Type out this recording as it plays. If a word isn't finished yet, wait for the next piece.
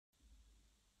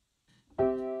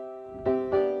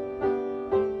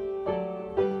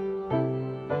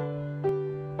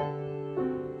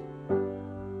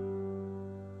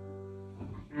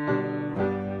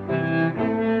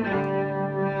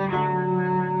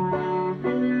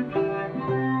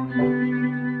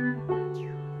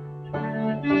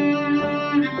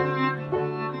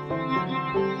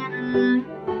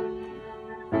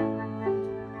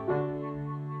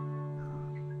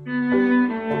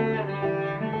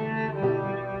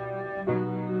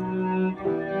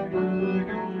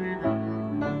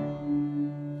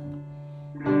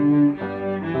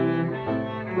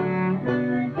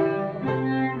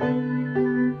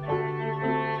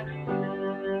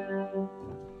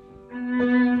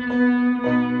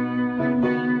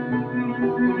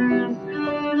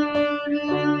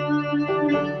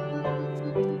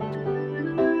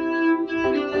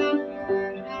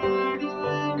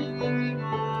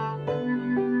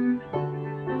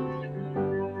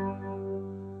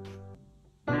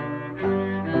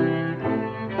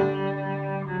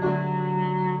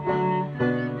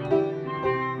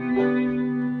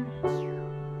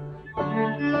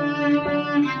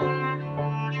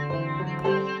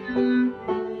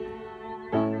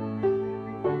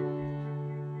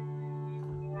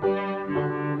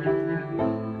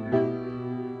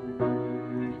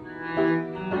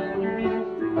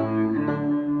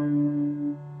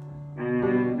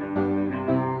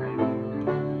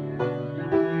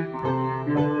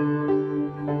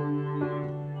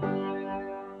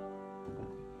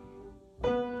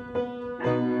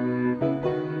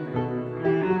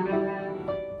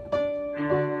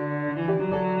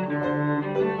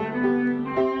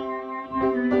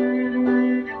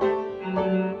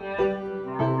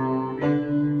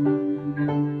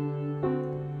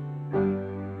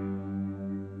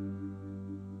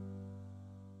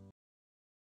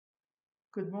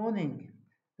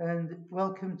and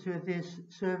welcome to this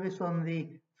service on the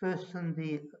first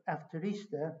Sunday after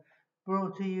Easter,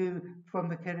 brought to you from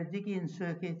the Ceredigion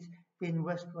circuit in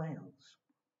West Wales.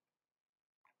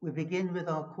 We begin with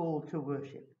our call to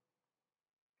worship.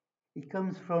 It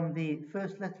comes from the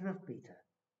first letter of Peter.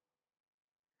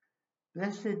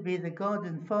 Blessed be the God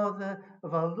and Father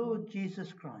of our Lord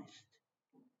Jesus Christ.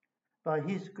 By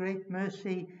his great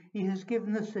mercy, he has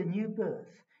given us a new birth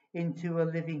into a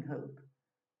living hope,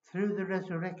 through the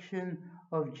resurrection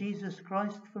of Jesus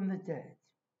Christ from the dead.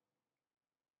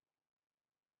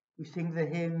 We sing the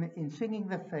hymn in Singing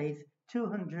the Faith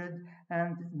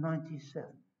 297.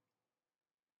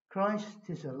 Christ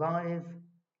is alive,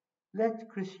 let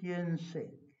Christians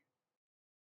sing.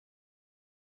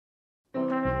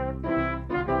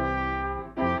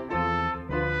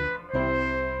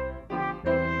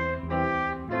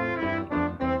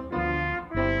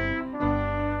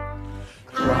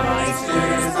 Christ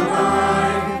is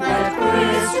alive, let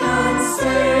Christians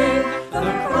sing.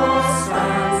 The cross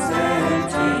stands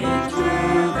empty to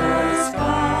the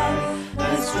sky.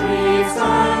 The streets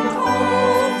and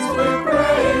homes with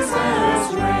praises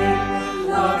ring.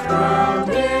 Love drowned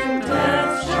in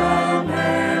death shall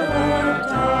never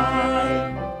die.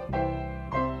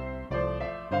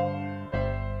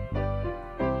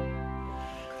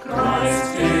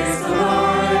 Christ is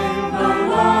alive, no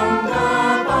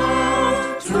longer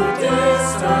bound to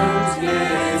distant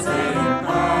years in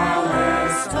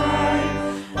Palestine,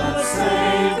 but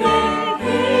saving,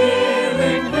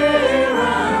 healing here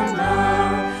and now,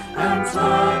 and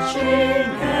touching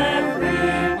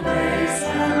every place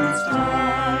and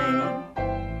time.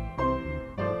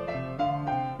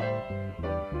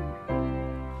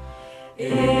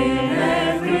 In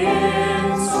every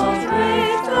insult,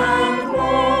 rift and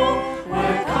war,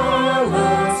 where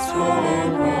colors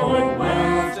torn or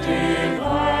wealth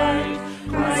divide,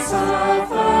 Christ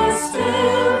suffers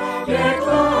still, yet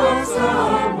loves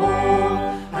the more,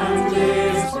 and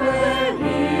lives where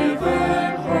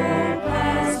even hope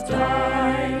has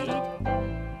died.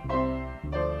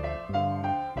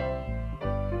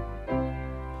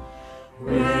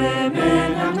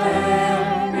 Women and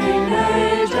men in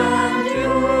age and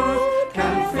youth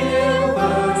can feel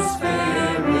the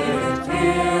Spirit,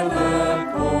 hear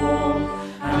the call,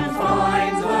 and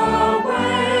find the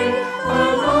way, the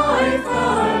life,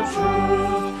 the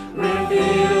truth,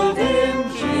 revealed in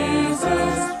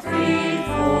Jesus, free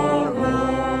for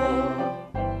all.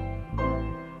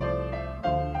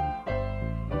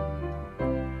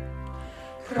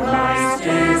 Christ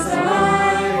is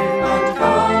alive and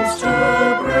comes to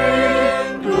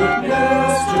bring good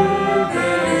news to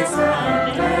this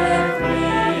and every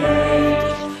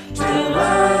age, till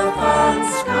earth and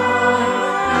sky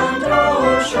and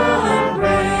ocean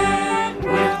ring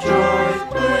with joy,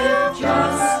 with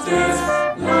justice,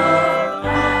 love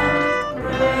and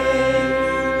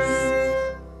praise.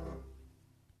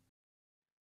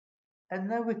 And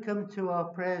now we come to our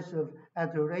prayers of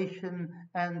adoration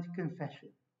and confession.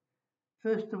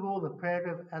 First of all, the prayer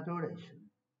of adoration.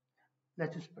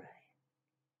 Let us pray.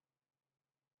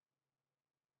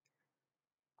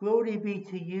 Glory be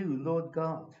to you, Lord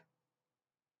God.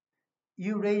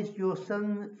 You raised your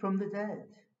Son from the dead.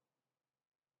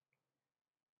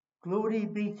 Glory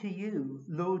be to you,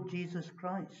 Lord Jesus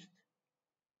Christ.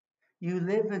 You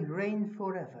live and reign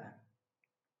forever.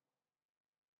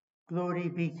 Glory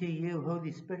be to you,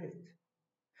 Holy Spirit.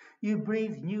 You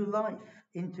breathe new life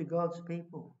into God's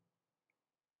people.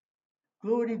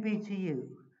 Glory be to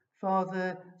you,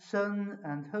 Father, Son,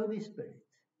 and Holy Spirit.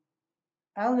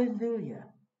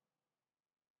 Alleluia.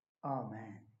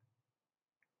 Amen.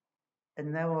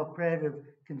 And now our prayer of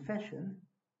confession.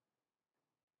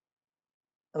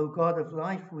 O God of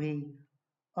life, we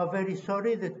are very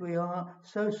sorry that we are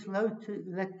so slow to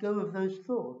let go of those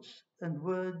thoughts and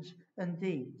words and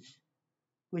deeds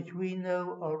which we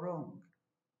know are wrong.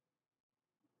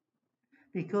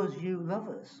 Because you love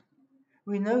us,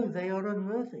 we know they are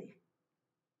unworthy.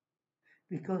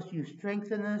 Because you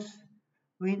strengthen us,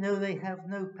 we know they have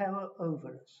no power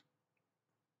over us.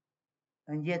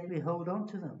 And yet we hold on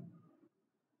to them.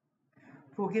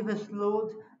 Forgive us,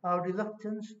 Lord, our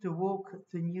reluctance to walk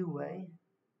the new way,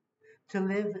 to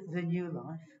live the new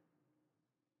life.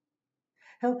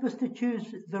 Help us to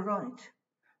choose the right,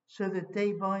 so that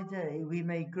day by day we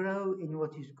may grow in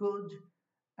what is good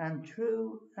and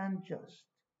true and just.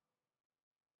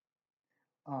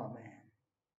 Amen.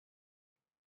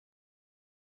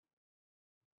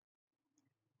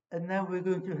 And now we're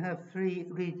going to have 3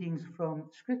 readings from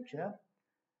Scripture,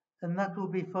 and that will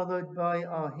be followed by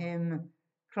our hymn,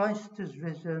 Christ is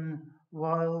risen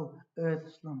while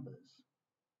earth slumbers.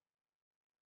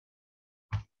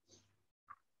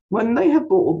 When they had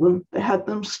brought them, they had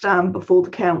them stand before the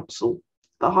council.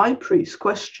 The high priest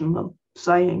questioned them,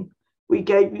 saying, "We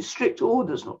gave you strict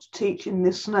orders not to teach in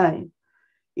this name.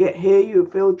 Yet here you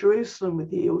have filled Jerusalem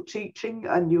with your teaching,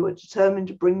 and you are determined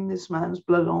to bring this man's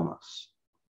blood on us."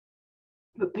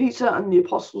 But Peter and the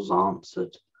apostles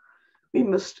answered, "We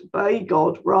must obey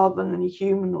God rather than any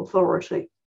human authority.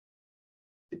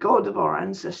 The God of our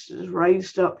ancestors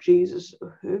raised up Jesus,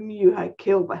 whom you had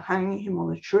killed by hanging him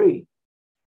on a tree.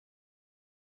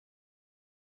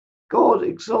 God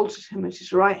exalted him at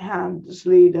his right hand as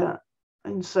leader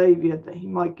and saviour, that he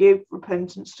might give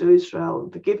repentance to Israel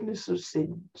and forgiveness of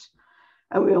sins.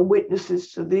 And we are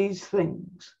witnesses to these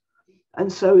things. And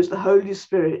so is the Holy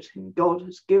Spirit, whom God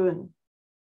has given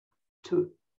to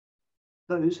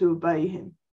those who obey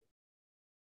him."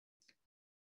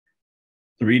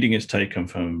 The reading is taken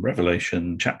from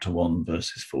Revelation chapter 1,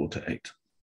 verses 4 to 8.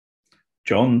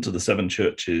 John, to the 7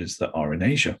 churches that are in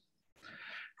Asia.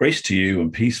 Grace to you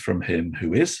and peace from him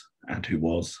who is, and who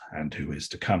was, and who is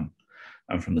to come,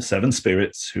 and from the 7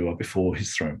 spirits who are before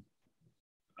his throne,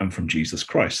 and from Jesus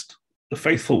Christ, the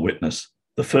faithful witness,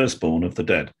 the firstborn of the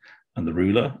dead, and the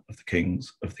ruler of the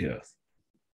kings of the earth.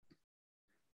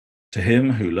 To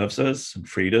him who loves us and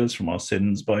freed us from our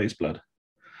sins by his blood,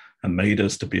 and made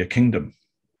us to be a kingdom,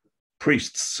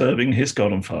 priests serving his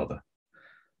God and Father,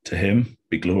 to him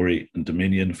be glory and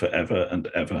dominion forever and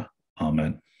ever.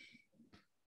 Amen.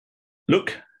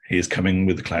 Look, he is coming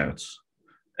with the clouds.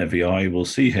 Every eye will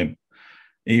see him,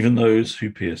 even those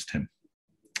who pierced him.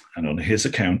 And on his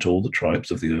account all the tribes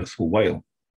of the earth will wail.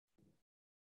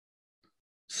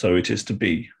 So it is to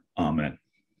be. Amen.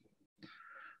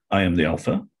 I am the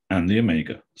Alpha and the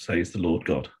Omega, says the Lord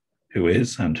God, who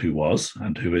is and who was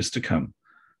and who is to come,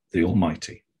 the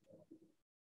Almighty.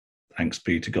 Thanks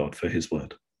be to God for his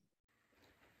word.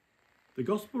 The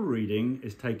Gospel reading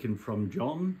is taken from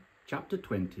John chapter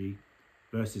 20,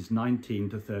 verses 19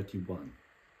 to 31.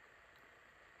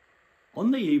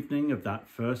 On the evening of that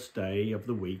first day of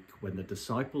the week, when the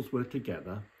disciples were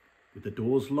together, with the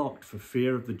doors locked for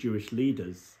fear of the Jewish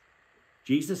leaders,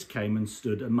 Jesus came and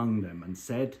stood among them and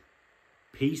said,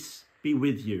 "Peace be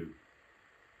with you."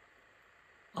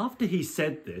 After he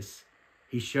said this,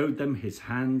 he showed them his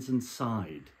hands and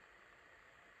side.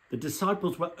 The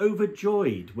disciples were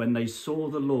overjoyed when they saw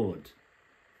the Lord.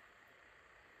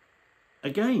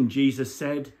 Again, Jesus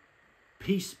said,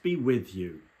 "Peace be with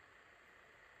you.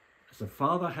 As the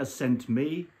Father has sent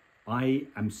me, I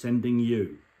am sending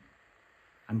you."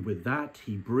 And with that,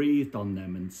 he breathed on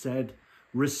them and said,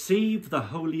 "Receive the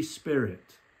Holy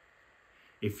Spirit.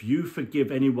 If you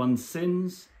forgive anyone's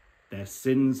sins, their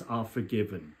sins are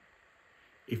forgiven.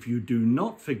 If you do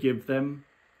not forgive them,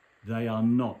 they are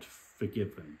not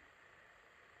forgiven."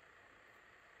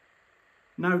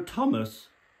 Now Thomas,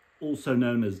 also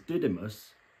known as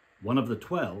Didymus, one of the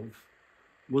 12,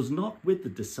 was not with the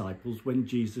disciples when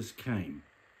Jesus came.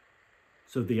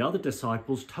 So the other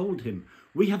disciples told him,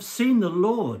 "We have seen the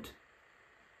Lord."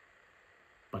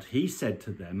 But he said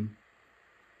to them,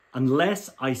 "Unless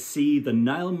I see the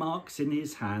nail marks in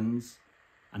his hands,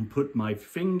 and put my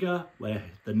finger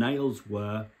where the nails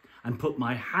were, and put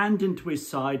my hand into his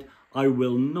side, I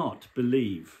will not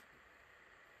believe."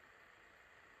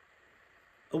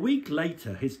 A week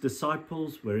later, his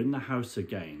disciples were in the house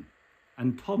again,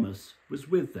 and Thomas was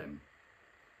with them.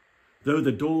 Though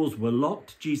the doors were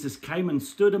locked, Jesus came and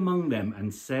stood among them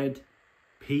and said,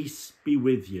 "Peace be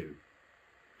with you."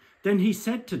 Then he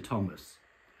said to Thomas,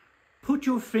 "Put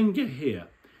your finger here.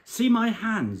 See my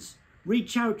hands.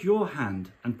 Reach out your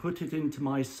hand and put it into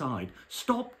my side.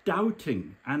 Stop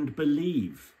doubting and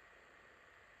believe."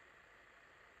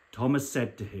 Thomas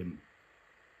said to him,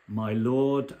 "My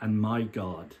Lord and my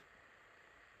God."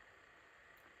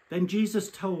 Then Jesus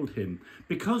told him,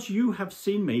 "Because you have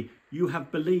seen me, you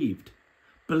have believed.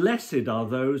 Blessed are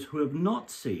those who have not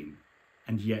seen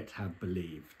and yet have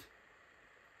believed."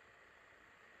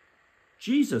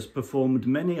 Jesus performed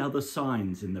many other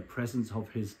signs in the presence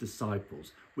of his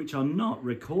disciples, which are not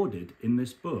recorded in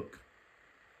this book.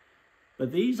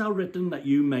 But these are written that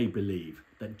you may believe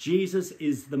that Jesus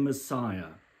is the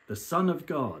Messiah, the Son of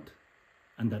God,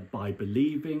 and that by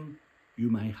believing you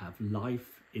may have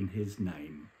life in his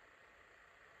name.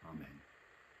 Amen.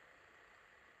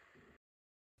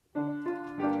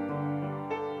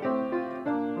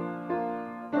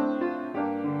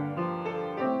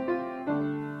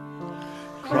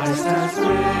 Christ has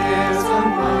risen,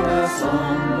 what a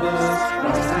song was.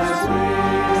 Christ has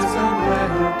risen, where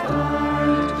who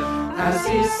died. As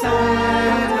he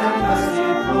said and as he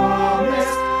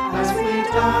promised, as we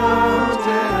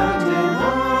doubted and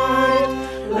denied,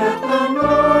 let the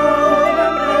Lord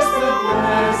embrace the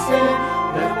blessed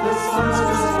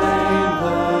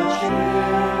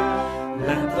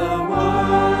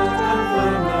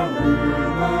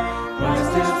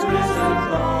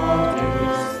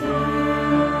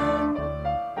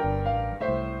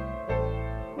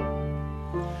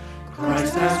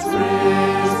Christ has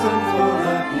risen for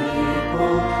the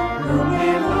people whom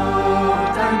he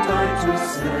loved and died to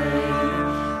save.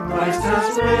 Christ has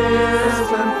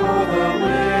risen for the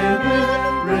women,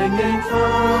 bringing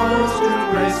those to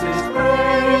grace his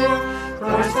grave.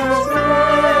 Christ has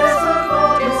risen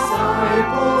for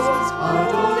disciples,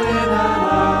 huddled in an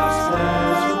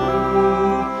upstairs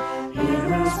room. He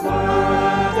whose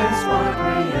word inspired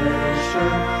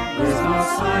creation is not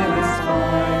silenced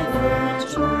by the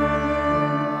tomb.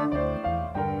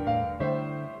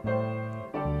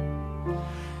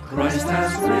 Christ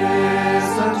has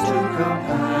risen to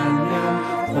companion,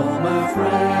 former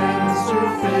friends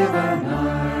through fear the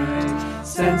night,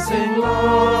 sensing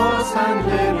loss and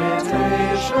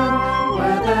limitation,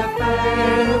 where their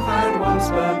faith had once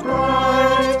burned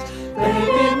bright. They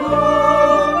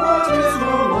bemoan what is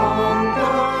no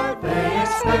longer, they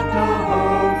expect no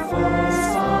hopeful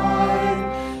sign,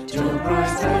 till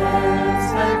Christ ends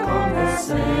their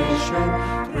conversation,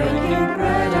 breaking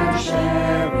bread and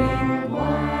sharing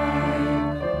wine.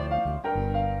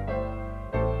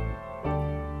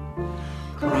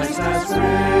 Christ has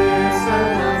risen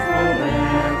and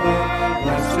forever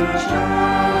loves to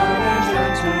challenge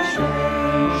and to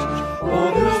change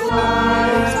all whose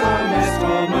lives are messed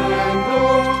or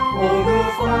mangled, all who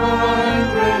find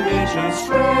religion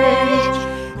strange.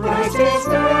 Christ is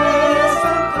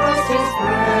risen, Christ is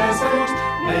present,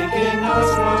 making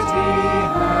us what he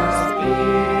has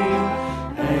been.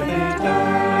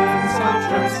 Evidence of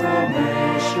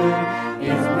transformation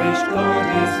in which God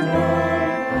is known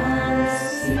and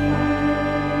seen.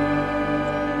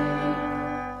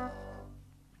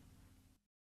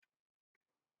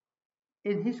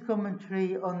 In his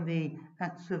commentary on the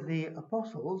Acts of the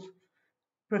Apostles,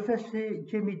 Professor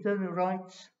Jimmy Dunn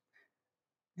writes,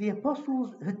 "The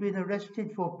apostles had been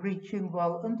arrested for preaching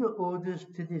while under orders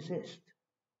to desist.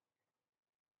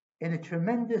 In a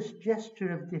tremendous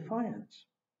gesture of defiance,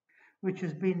 which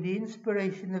has been the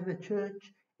inspiration of the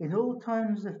church in all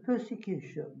times of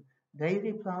persecution, they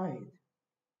replied,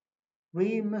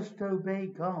 'We must obey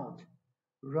God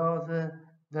rather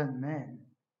than men.'"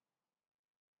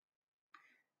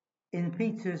 In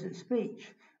Peter's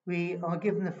speech, we are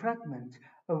given a fragment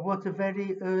of what a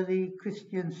very early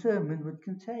Christian sermon would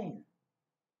contain.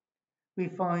 We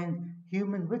find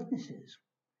human witnesses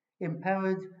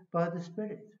empowered by the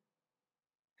Spirit.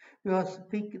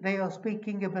 They are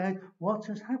speaking about what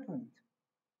has happened.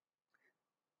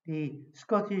 The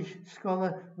Scottish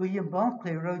scholar William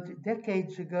Barclay wrote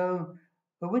decades ago,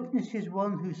 "A witness is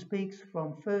one who speaks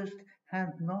from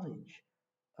first-hand knowledge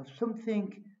of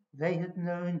something they had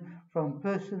known from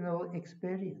personal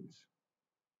experience."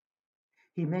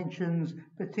 He mentions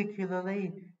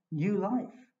particularly new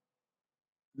life,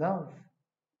 love,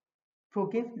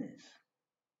 forgiveness,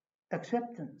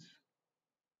 acceptance.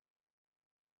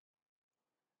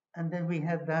 And then we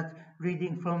have that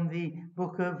reading from the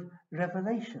book of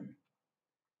Revelation.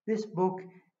 This book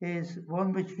is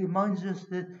one which reminds us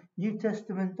that New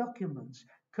Testament documents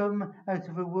come out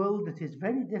of a world that is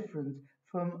very different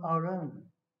from our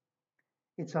own.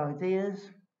 Its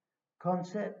ideas,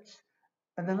 concepts,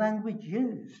 and the language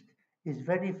used is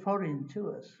very foreign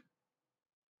to us.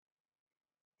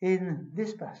 In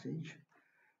this passage,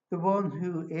 the one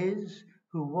who is,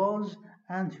 who was,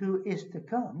 and who is to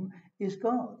come is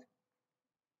God,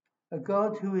 a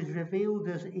God who is revealed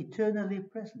as eternally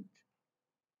present,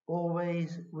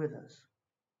 always with us.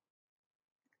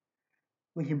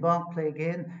 William Barclay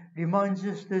again reminds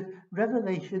us that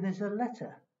Revelation is a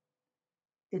letter.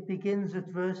 It begins at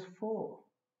verse 4.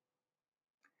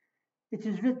 It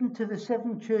is written to the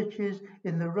 7 churches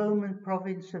in the Roman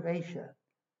province of Asia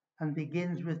and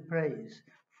begins with praise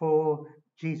for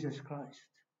Jesus Christ.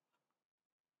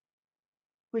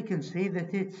 We can see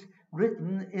that it's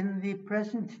written in the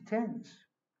present tense,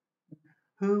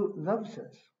 who loves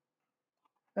us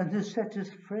and has set us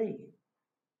free.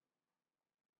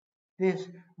 This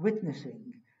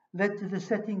witnessing led to the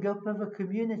setting up of a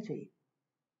community,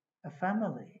 a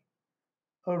family,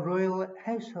 a royal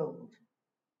household,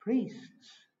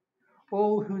 priests,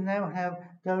 all who now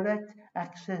have direct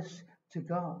access to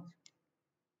God.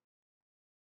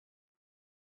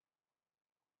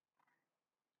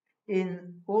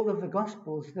 In all of the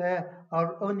Gospels, there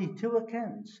are only 2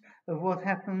 accounts of what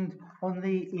happened on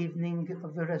the evening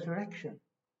of the resurrection.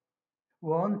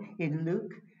 One in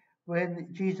Luke,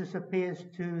 when Jesus appears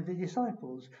to the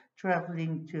disciples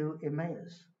traveling to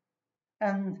Emmaus,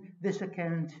 and this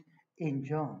account in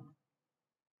John.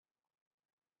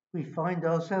 We find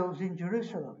ourselves in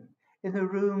Jerusalem, in a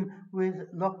room with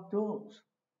locked doors,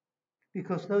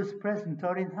 because those present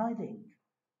are in hiding,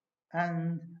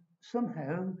 and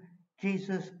somehow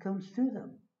Jesus comes to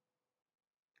them.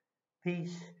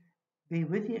 Peace be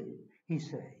with you, he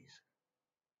says.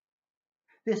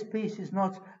 This peace is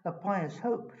not a pious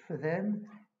hope for them,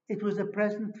 it was a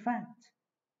present fact,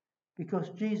 because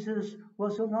Jesus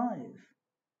was alive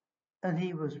and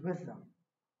he was with them.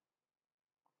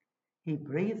 He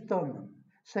breathed on them,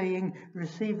 saying,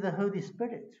 "Receive the Holy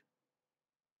Spirit."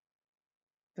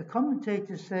 The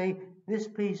commentators say this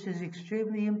piece is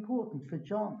extremely important for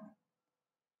John,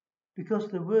 because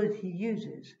the word he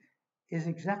uses is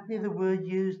exactly the word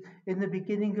used in the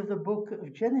beginning of the book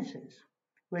of Genesis,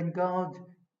 when God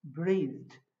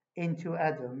breathed into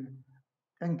Adam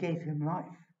and gave him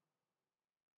life.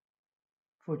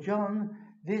 For John,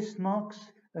 this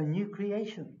marks a new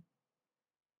creation,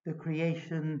 the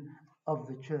creation of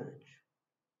the church.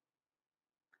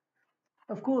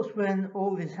 Of course, when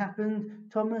all this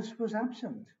happened, Thomas was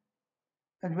absent,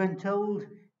 and when told,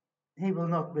 he will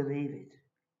not believe it.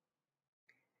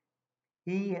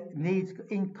 He needs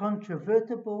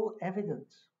incontrovertible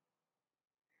evidence.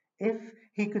 If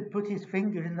he could put his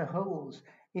finger in the holes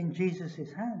in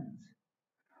Jesus' hands,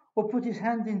 or put his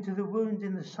hand into the wound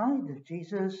in the side of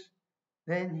Jesus,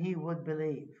 then he would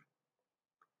believe.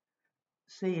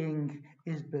 Seeing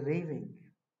is believing.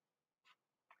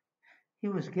 He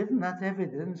was given that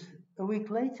evidence a week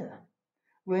later,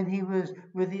 when he was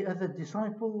with the other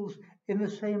disciples in the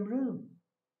same room.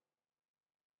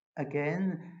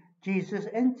 Again, Jesus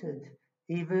entered,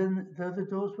 even though the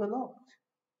doors were locked.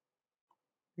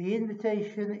 The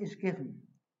invitation is given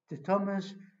to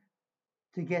Thomas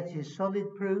to get his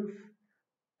solid proof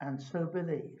and so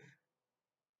believe.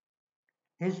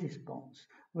 His response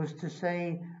was to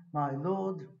say, "My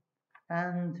Lord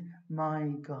and my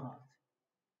God."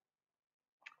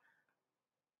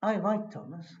 I like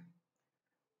Thomas,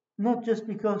 not just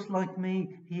because, like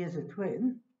me, he is a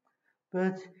twin,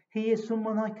 but he is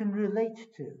someone I can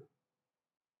relate to.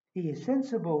 He is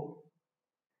sensible.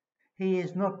 He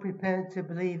is not prepared to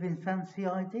believe in fancy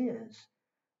ideas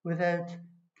without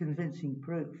convincing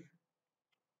proof.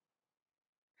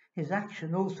 His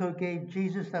action also gave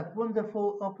Jesus that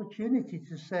wonderful opportunity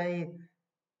to say,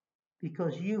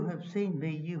 "Because you have seen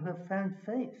me, you have found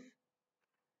faith.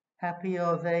 Happy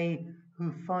are they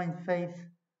who find faith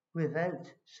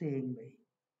without seeing me."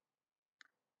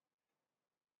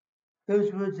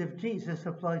 Those words of Jesus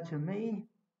apply to me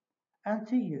and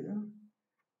to you,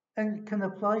 and can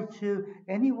apply to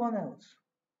anyone else.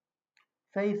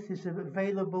 Faith is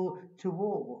available to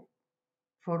all,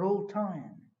 for all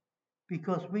time,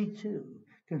 because we too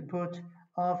can put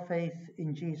our faith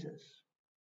in Jesus.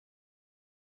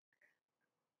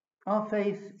 Our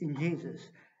faith in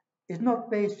Jesus is not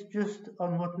based just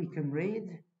on what we can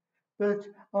read, but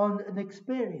on an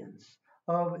experience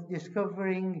of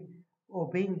discovering or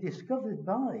being discovered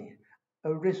by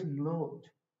a risen Lord.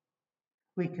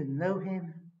 We can know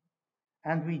him,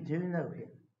 and we do know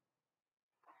him.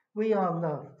 We are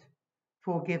loved,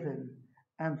 forgiven,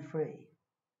 and free.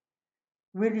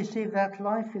 We receive that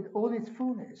life in all its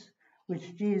fullness,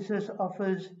 which Jesus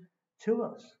offers to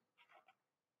us.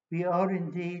 We are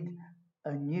indeed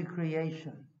a new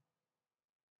creation.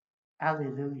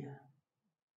 Alleluia.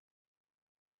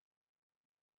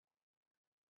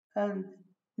 And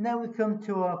now we come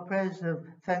to our prayers of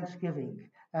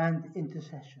thanksgiving and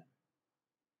intercession.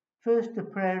 First, a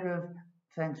prayer of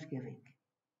thanksgiving.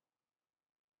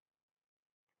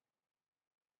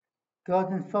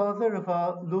 God and Father of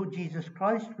our Lord Jesus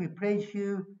Christ, we praise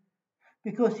you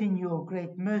because in your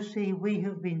great mercy we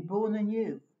have been born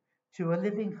anew to a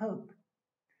living hope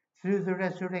through the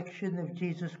resurrection of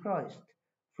Jesus Christ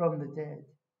from the dead.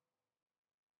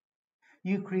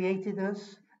 You created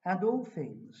us and all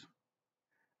things,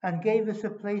 and gave us a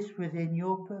place within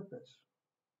your purpose.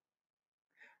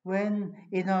 When,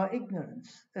 in our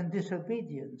ignorance and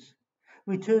disobedience,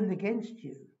 we turned against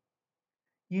you,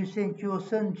 you sent your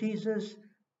Son Jesus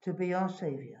to be our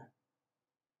Saviour.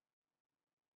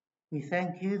 We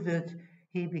thank you that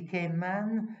he became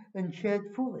man and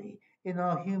shared fully in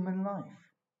our human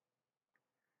life.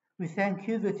 We thank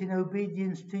you that in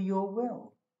obedience to your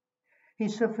will, he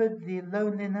suffered the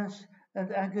loneliness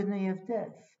and agony of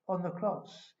death on the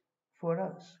cross for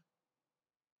us.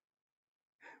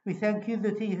 We thank you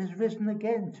that he has risen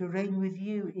again to reign with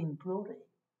you in glory.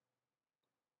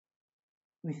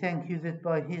 We thank you that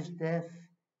by his death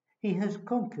he has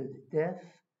conquered death,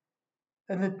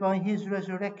 and that by his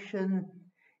resurrection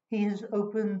he has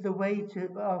opened the way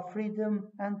to our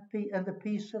freedom and the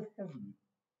peace of heaven.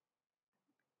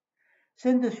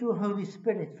 Send us your Holy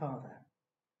Spirit, Father,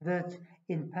 that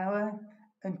in power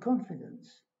and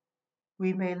confidence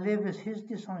we may live as his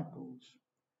disciples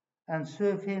and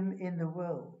serve him in the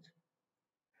world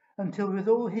until with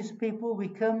all his people we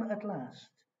come at last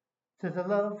to the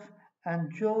love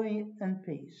and joy and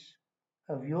peace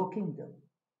of your kingdom.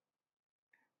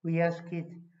 We ask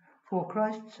it for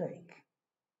Christ's sake.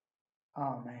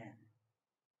 Amen.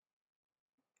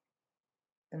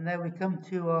 And now we come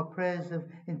to our prayers of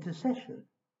intercession.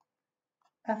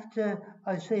 After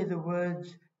I say the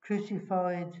words,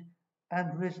 crucified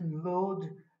and risen Lord,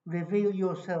 reveal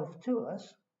yourself to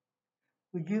us,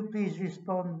 would you please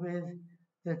respond with,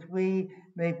 that we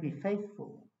may be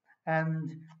faithful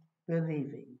and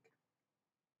believing.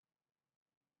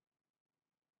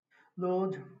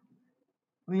 Lord,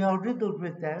 we are riddled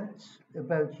with doubts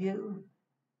about you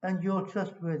and your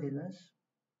trustworthiness,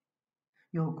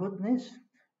 your goodness,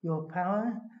 your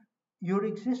power, your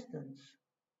existence.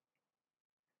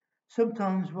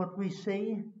 Sometimes what we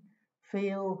see,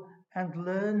 feel, and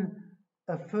learn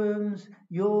affirms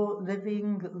your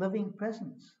living, loving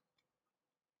presence.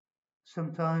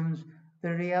 Sometimes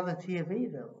the reality of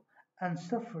evil and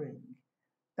suffering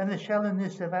and the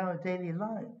shallowness of our daily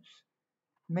lives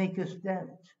make us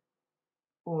doubt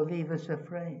or leave us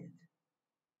afraid.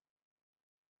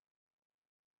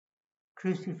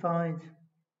 Crucified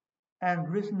and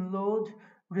risen Lord,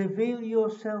 reveal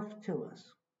yourself to us,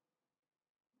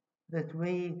 that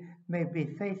we may be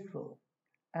faithful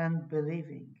and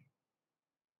believing.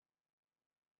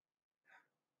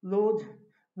 Lord,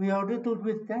 we are riddled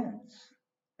with doubts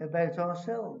about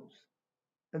ourselves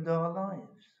and our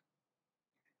lives.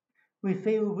 We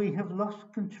feel we have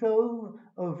lost control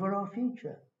over our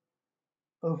future,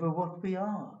 over what we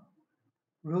are,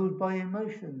 ruled by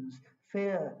emotions,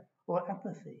 fear, or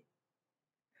apathy,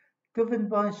 governed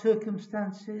by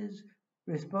circumstances,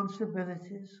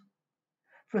 responsibilities,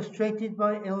 frustrated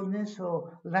by illness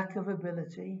or lack of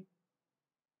ability.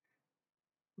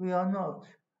 We are not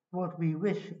what we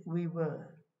wish we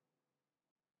were.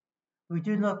 We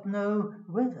do not know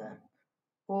whether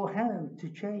or how to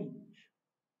change.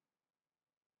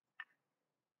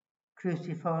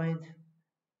 Crucified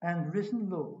and risen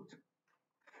Lord,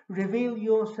 reveal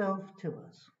yourself to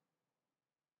us,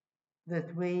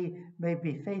 that we may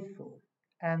be faithful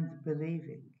and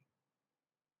believing.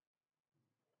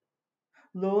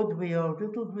 Lord, we are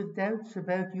riddled with doubts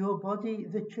about your body,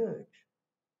 the church,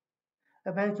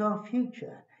 about our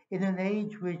future in an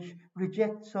age which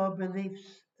rejects our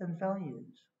beliefs and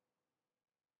values,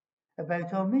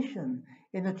 about our mission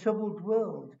in a troubled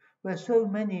world where so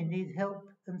many need help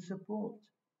and support,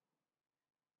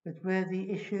 but where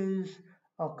the issues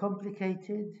are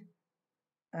complicated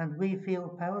and we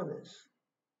feel powerless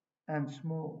and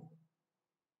small.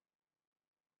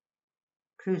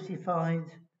 Crucified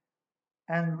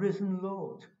and risen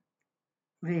Lord,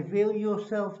 reveal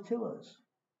yourself to us,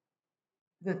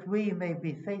 that we may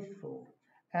be faithful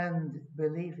and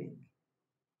believing.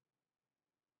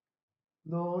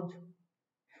 Lord,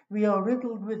 we are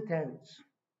riddled with doubts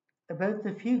about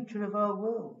the future of our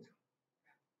world,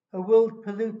 a world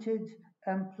polluted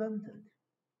and plundered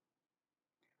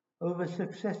over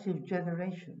successive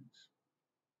generations,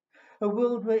 a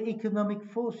world where economic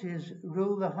forces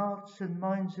rule the hearts and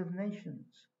minds of nations,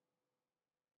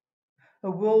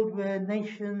 a world where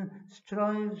nation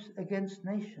strives against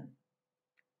nation,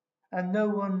 and no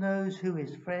one knows who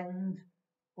is friend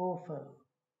or foe.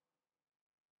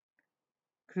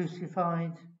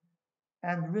 Crucified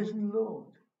and risen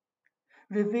Lord,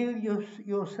 reveal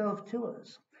yourself to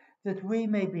us, that we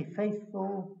may be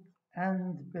faithful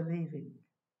and believing.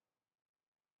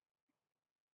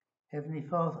 Heavenly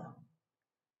Father,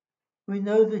 we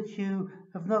know that you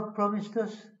have not promised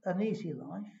us an easy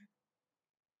life,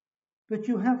 but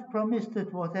you have promised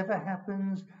that whatever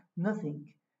happens,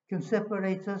 nothing can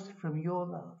separate us from your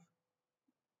love.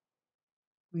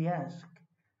 We ask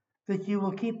that you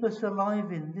will keep us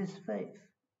alive in this faith.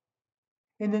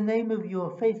 In the name of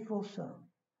your faithful Son,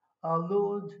 our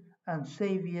Lord and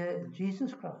Saviour,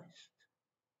 Jesus Christ.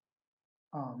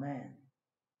 Amen.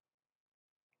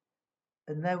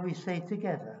 And now we say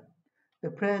together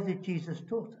the prayer that Jesus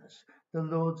taught us, the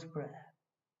Lord's Prayer.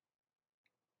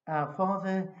 Our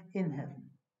Father in heaven,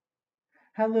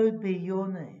 hallowed be your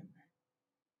name.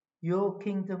 Your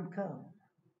kingdom come.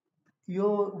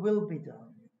 Your will be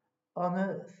done on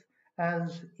earth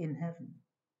as in heaven.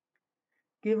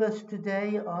 Give us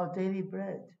today our daily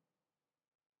bread.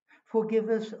 Forgive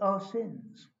us our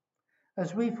sins,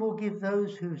 as we forgive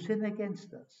those who sin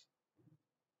against us.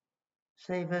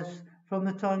 Save us from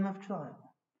the time of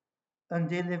trial, and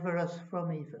deliver us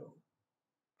from evil.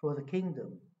 For the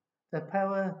kingdom, the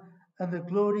power, and the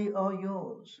glory are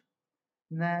yours,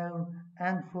 now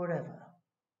and forever.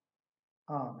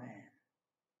 Amen.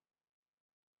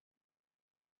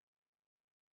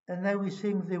 And now we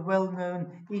sing the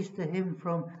well-known Easter hymn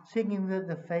from Singing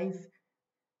the Faith.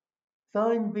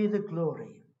 Thine be the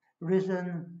glory,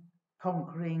 risen,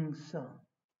 conquering Son.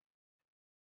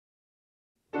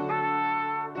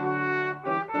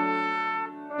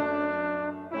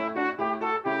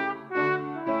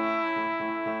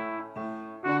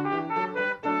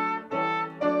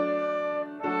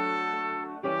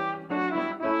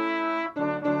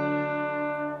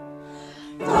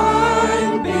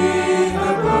 Thine be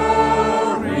the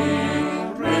glory,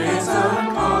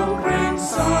 risen, conquering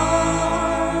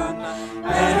Son.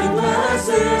 Endless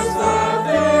is the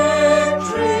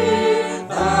victory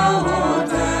thou o'er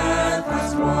death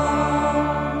hast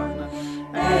won.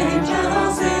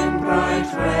 Angels in bright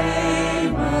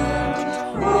raiment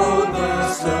rolled the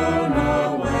stone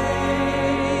away.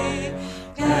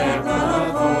 Kept the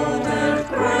folded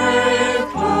grave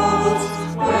clothes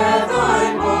where thy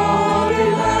body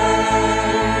lay.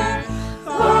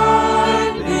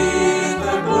 Thine be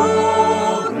the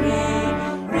glory,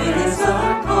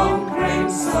 risen, conquering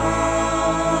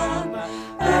Son.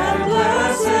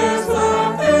 Endless is the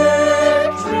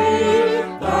victory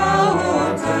thou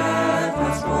o'er death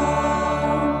hast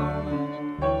won.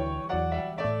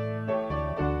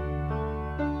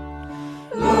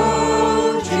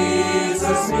 Lo,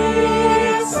 Jesus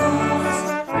meets us,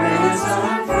 risen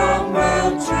from the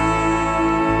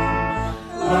tomb.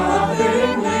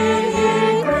 Lovingly he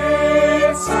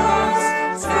greets us,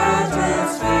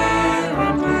 scatters fear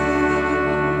and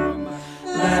gloom.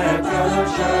 Let the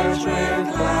church with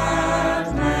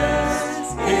gladness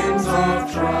hymns of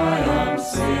triumph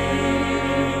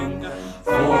sing.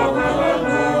 For the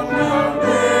Lord now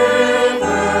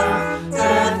liveth,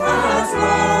 death has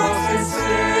lost its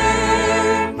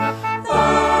sting.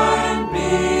 Thine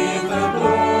be the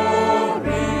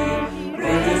glory,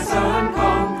 risen,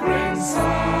 conquering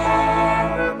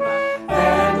Son.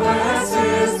 Endless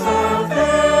is the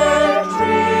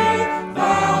victory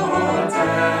thou o'er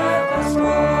death hast won.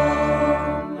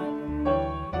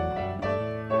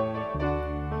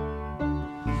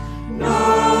 No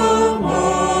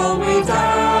more we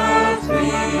doubt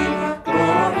thee,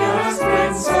 glorious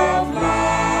Prince of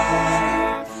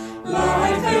life.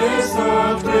 Life is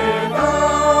not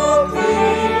without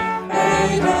thee,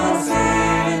 aid us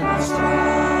in our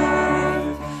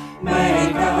strife.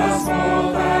 Make us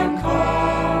more than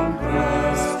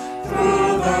conquerors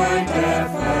through thy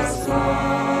deathless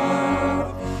love.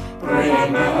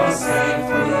 Bring us safe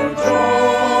through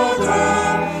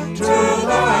Jordan to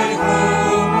thy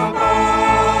home above.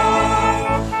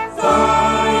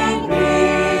 Thine be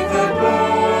the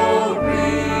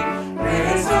glory,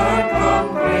 risen,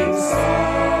 conquering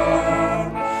Son.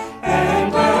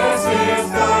 Endless is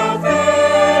the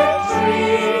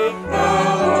victory thou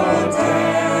o'er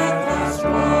death hast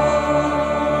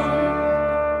won.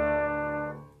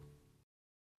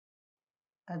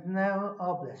 And now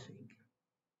our blessing.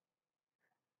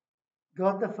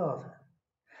 God the Father,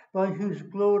 by whose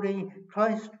glory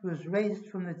Christ was raised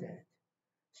from the dead,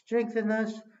 strengthen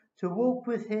us to walk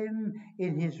with him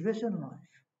in his risen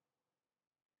life.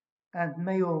 And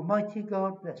may Almighty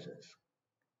God bless us,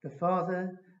 the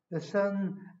Father, the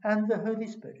Son, and the Holy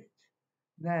Spirit,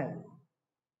 now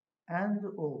and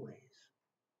always.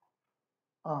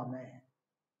 Amen.